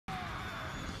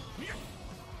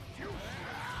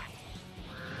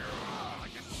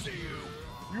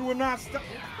will not stop.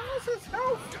 How's his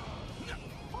health?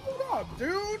 Hold up,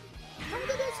 dude. How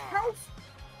did his health?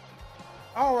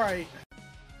 All right.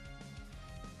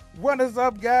 What is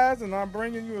up, guys? And I'm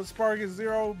bringing you a Sparking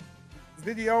Zero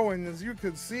video, and as you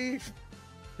can see,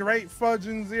 great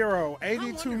fudging zero.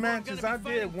 82 matches. I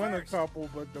did win a couple,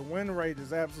 but the win rate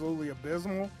is absolutely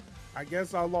abysmal. I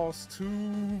guess I lost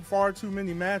far too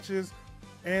many matches,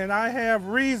 and I have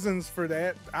reasons for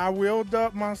that. I will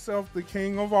dub myself the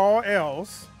king of all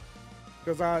L's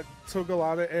because I took a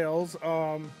lot of L's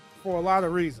for a lot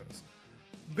of reasons.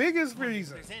 Biggest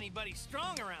reason,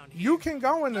 you can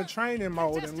go into training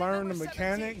mode and learn the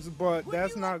mechanics, but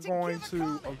that's not going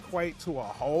to equate to a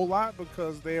whole lot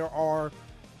because there are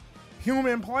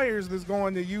human players that's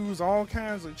going to use all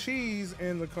kinds of cheese,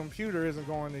 and the computer isn't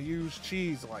going to use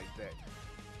cheese like that.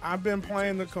 I've been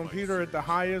playing the computer at the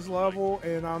highest level,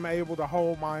 and I'm able to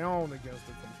hold my own against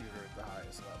the computer at the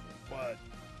highest level. But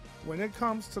when it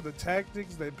comes to the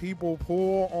tactics that people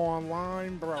pull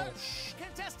online, bro,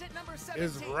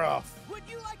 it's rough.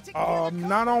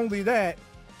 Not only that,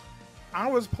 I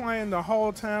was playing the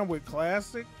whole time with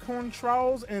classic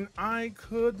controls, and I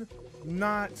could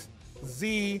not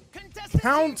Z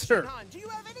counter.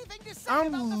 I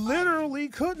literally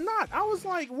could not. I was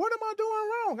like, what am I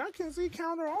doing wrong? I can Z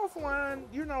counter offline,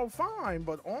 you know, fine,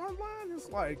 but online it's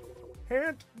like,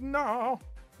 here to no,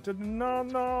 to the no,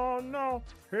 no, no,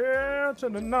 here to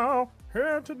the no,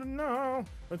 here to the no,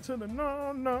 to the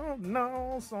no, no,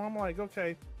 no. So I'm like,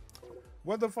 okay,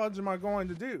 what the fudge am I going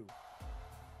to do?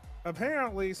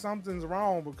 Apparently something's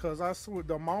wrong because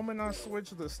the moment I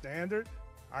switched the standard,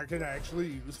 I can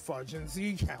actually use fudge and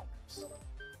Z counters.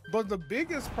 But the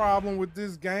biggest problem with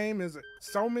this game is that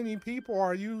so many people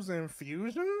are using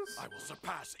fusions. I will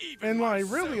surpass even and like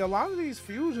myself. really, a lot of these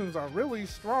fusions are really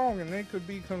strong, and they could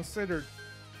be considered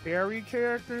carry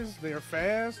characters. They're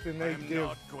fast and they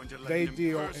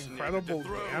deal incredible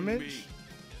damage.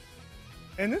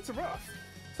 And it's rough.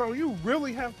 So you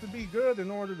really have to be good in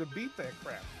order to beat that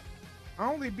crap. I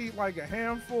only beat like a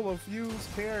handful of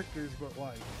fused characters, but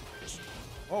like,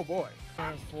 oh boy,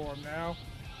 transform now.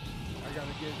 I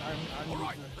gotta get, I need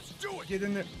to get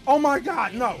in there. Oh my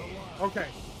god, no! Okay.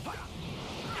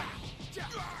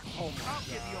 Oh my god.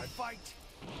 Give you a fight.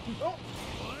 Oh.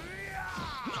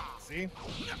 See?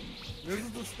 This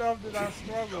is the stuff that I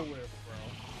struggle with, bro.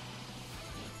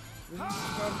 This is the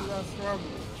stuff that I struggle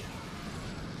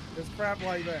with. It's crap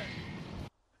like that.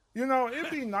 You know, it'd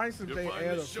be nice if they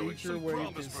add a feature where you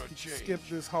can skip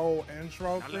this whole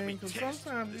intro thing, because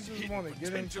sometimes you just want to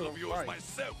get into a fight.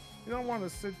 You don't want to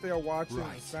sit there watching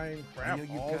the same crap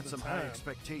all the time.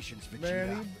 Expectations,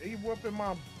 man, he whooping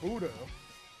my Buddha.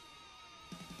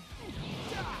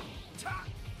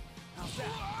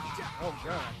 Oh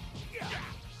god.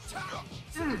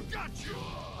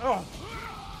 Oh.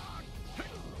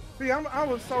 See, I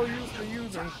was so used to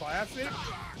using classic.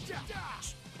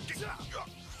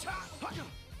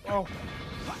 Oh.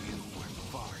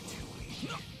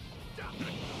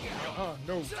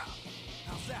 No.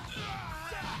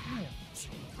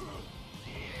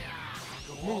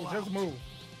 Move, just move.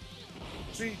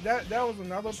 See, that was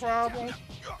another problem.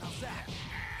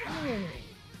 Oh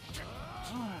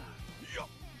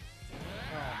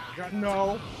my god,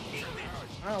 no.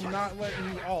 I am not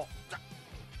letting you off.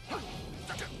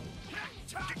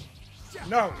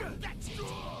 No.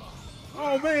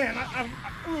 Oh man,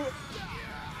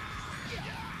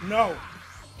 no.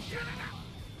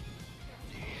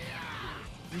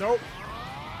 Nope.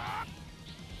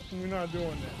 We're not doing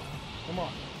that. Come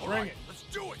on, bring it. Let's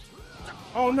do it.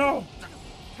 Oh no.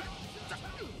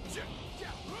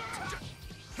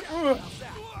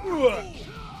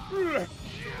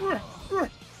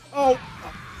 Oh.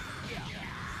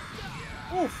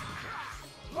 Oof.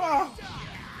 Oh.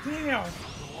 Damn.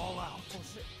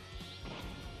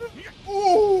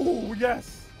 Oh,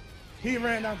 yes. He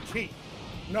ran out of key.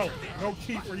 No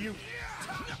key for you.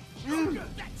 Bring it.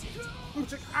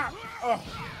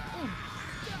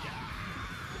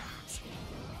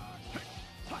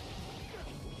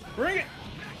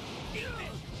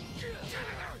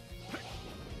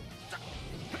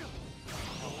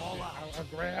 I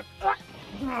grabbed.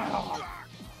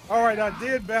 All right, I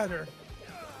did better.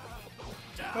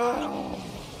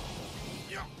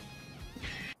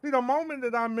 See, the moment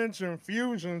that I mention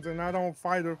fusions and I don't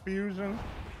fight a fusion.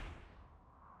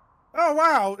 Oh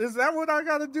wow, is that what I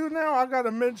gotta do now? I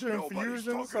gotta mention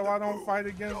fusion so I don't fight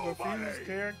against a fused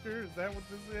character? Is that what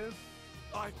this is?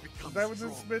 Is that what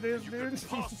this spit is, dude?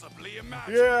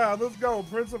 Yeah, let's go.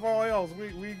 Prince of all else.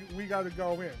 We gotta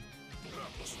go in.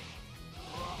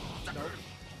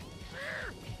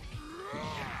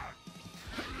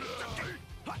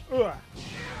 Nope.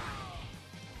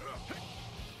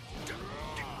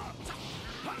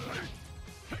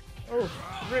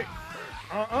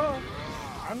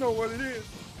 know what it is.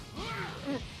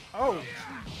 Oh.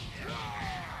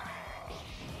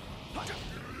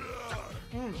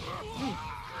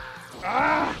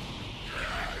 Ah!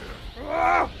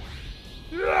 Ah!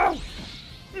 Yeah!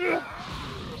 Yeah!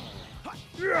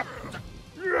 Yeah!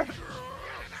 Yeah!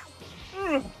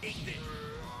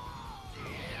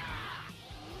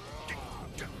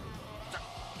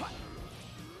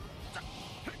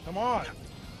 Come on.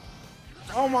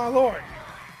 Oh my lord.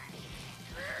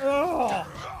 Oh.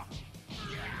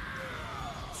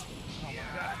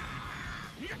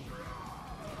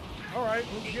 All right,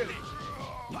 let's get it.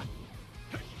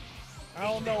 I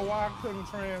don't know why I couldn't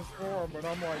transform, but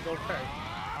I'm like, okay,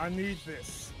 I need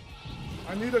this.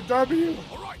 I need a W.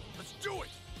 All right, let's do it.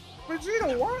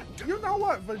 Vegeta, what? You know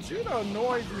what? Vegeta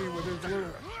annoys me with his little.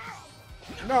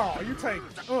 No, you take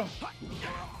it. Ooh.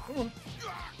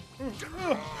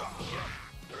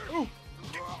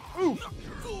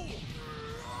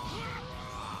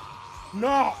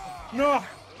 No, no,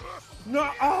 no.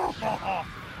 Oh,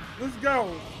 let's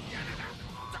go.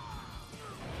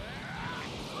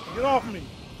 Get off me.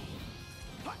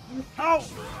 Oh.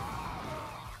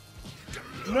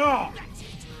 No.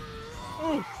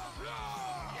 Ooh.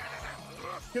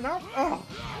 Can I? Oh,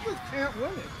 I just can't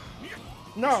win it.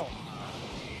 No.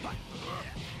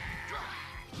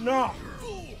 No.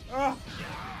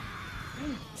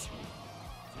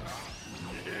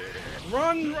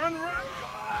 Run, run, run.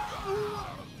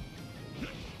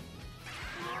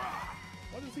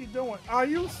 What is he doing? Are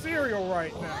you cereal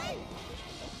right now?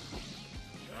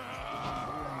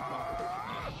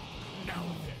 Now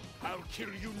then, I'll kill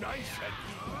you nice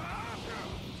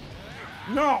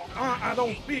and No, I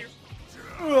don't fear.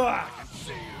 I can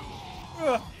see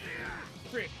you.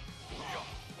 Frick.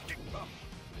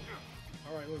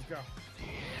 All right, let's go.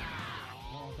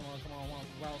 Come on.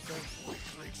 Wow,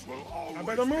 Weaklings will always I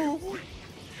better move. be weak.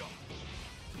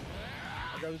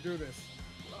 I gotta do this.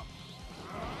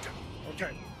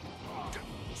 Okay.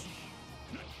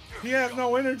 He has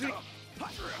no energy.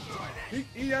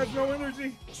 He has no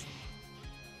energy. Let's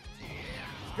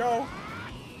go.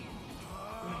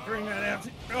 Bring that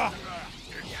empty.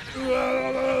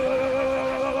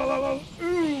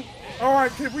 All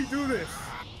right, can we do this?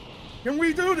 Can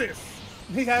we do this?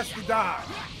 He has to die.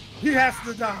 He has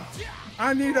to die.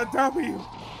 I need a W.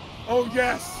 Oh,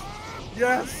 yes.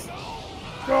 Yes.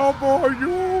 Go, boy.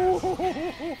 You.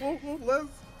 Let's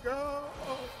go.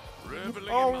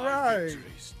 All right.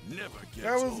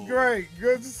 That was great.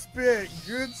 Good spit.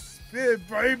 Good spit,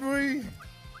 baby.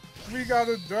 We got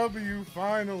a W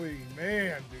finally.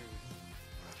 Man, dude.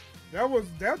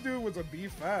 That dude was a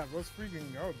B5. Let's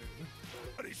freaking go,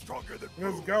 dude. Stronger than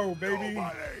Let's go, baby.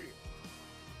 Nobody.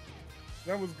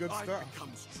 That was good stuff. I've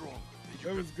become stronger than That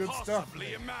you was could good stuff.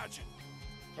 possibly imagine.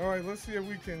 All right, let's see if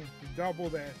we can double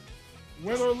that.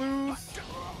 Win or lose.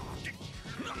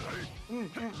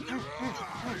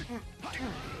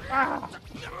 Ah.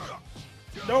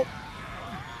 Nope.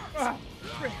 Ah.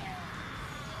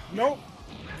 Nope.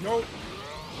 Nope.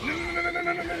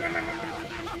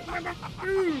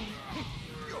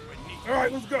 All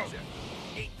right, let's go.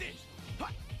 Eat this.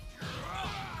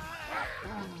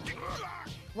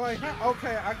 Like,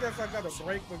 okay, I guess I gotta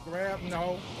break the grab.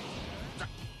 No.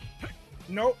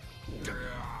 Nope.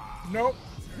 Nope.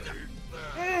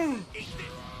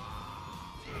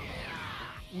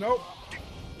 Nope.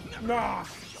 Nah.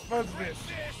 Fudge this.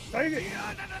 Take it.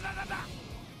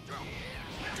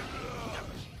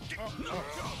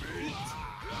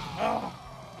 Oh.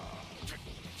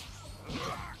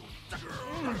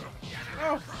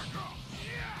 Oh.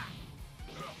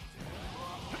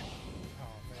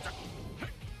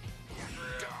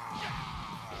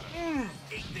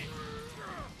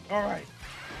 All right,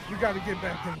 we got to get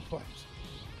back in the place.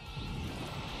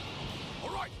 All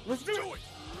right, let's do it.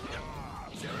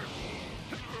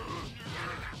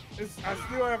 I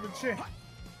still have a chance.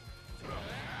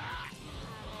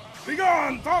 Be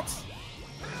gone, folks.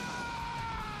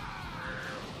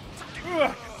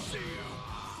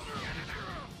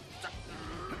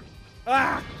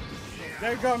 Ah,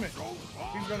 they're coming.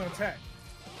 He's gonna attack.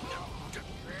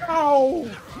 Oh.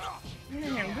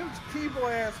 Man, which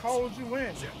keyboard ass holds you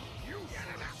in?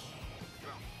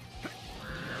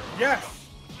 Yes.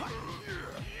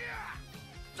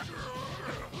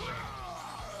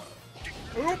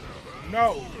 Oop.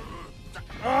 No.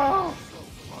 Oh.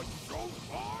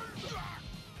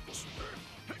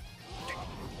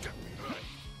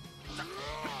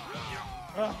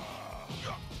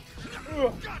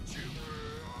 Got you.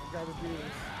 I gotta do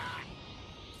this.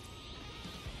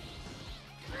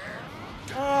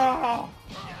 Oh,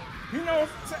 you know,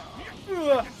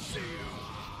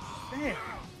 damn, is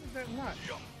that not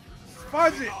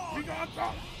Fudge it. We gonna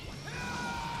talk.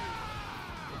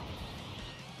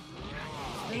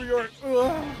 New York.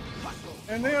 Ugh.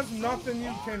 And there's nothing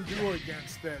you can do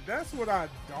against that. That's what I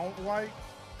don't like.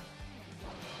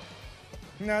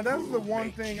 Now, that's the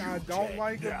one thing I don't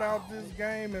like about this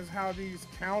game is how these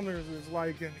counters is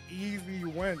like an easy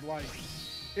win. Like,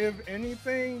 if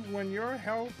anything, when your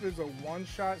health is a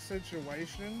one-shot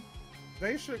situation,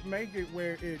 they should make it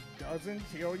where it doesn't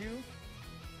kill you.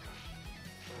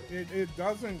 It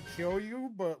doesn't kill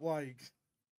you, but like,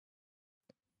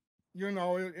 you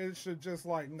know, it should just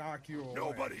like knock you away.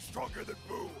 Nobody's stronger than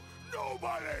Boo.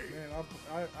 Nobody. Man,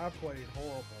 I played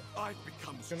horrible. I've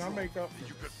become Can I make up for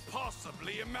you this? could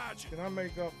possibly imagine. Can I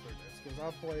make up for this? Because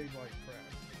I played like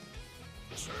crap.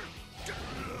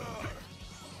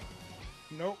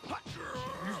 Nope.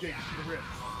 You get ripped.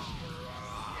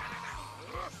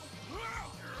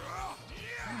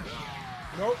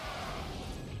 Nope.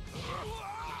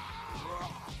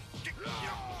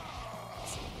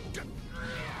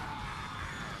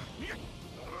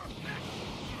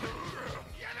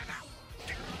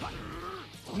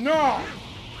 No!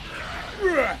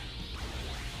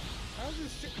 How's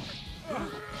this shit?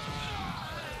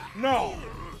 No!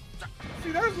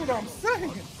 See, that's what I'm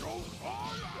saying!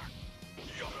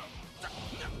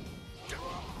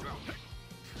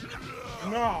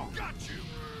 No! Got you.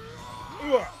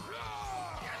 Ugh.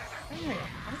 Damn,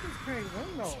 I just can't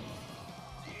win those.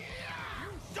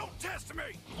 Don't test me.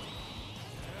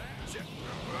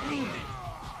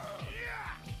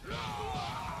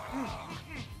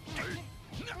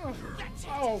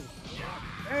 Oh!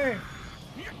 Hey!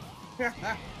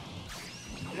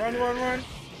 Run, run, run!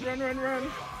 Run, run, run!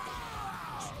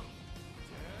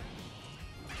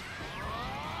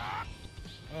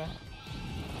 I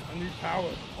need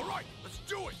power. All right, let's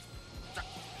do it.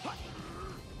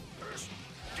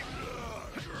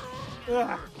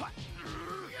 Ugh.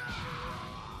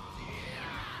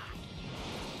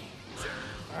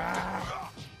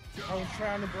 Ah, I was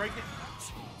trying to break it.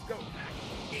 Let's go.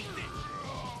 Eat this.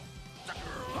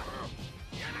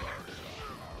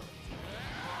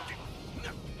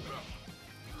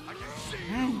 I can see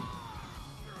you.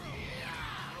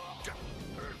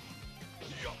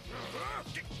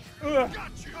 Ugh.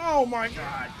 Got you. Oh my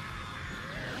god.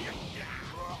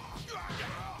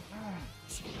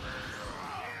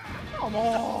 Come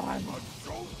on.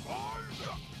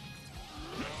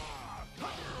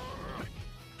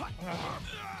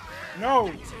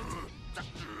 No.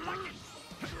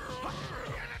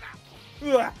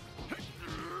 Ugh.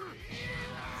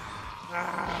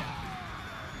 Ah.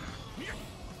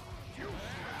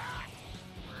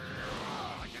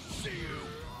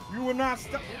 You will not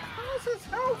stop. How's his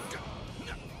health?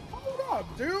 Hold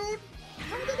up, dude.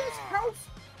 How did his health?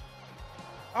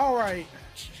 All right.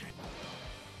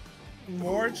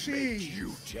 More cheese.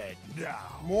 You dead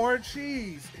now. More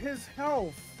cheese. His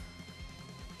health.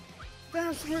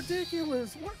 That's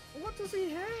ridiculous. What does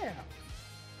he have?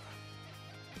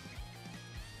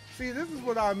 See, this is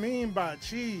what I mean by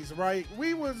cheese, right?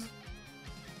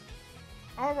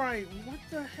 All right, what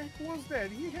the heck was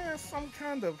that? He has some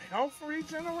kind of health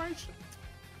regeneration?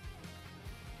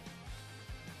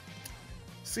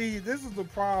 See, this is the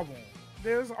problem.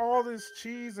 There's all this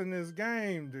cheese in this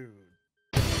game, dude.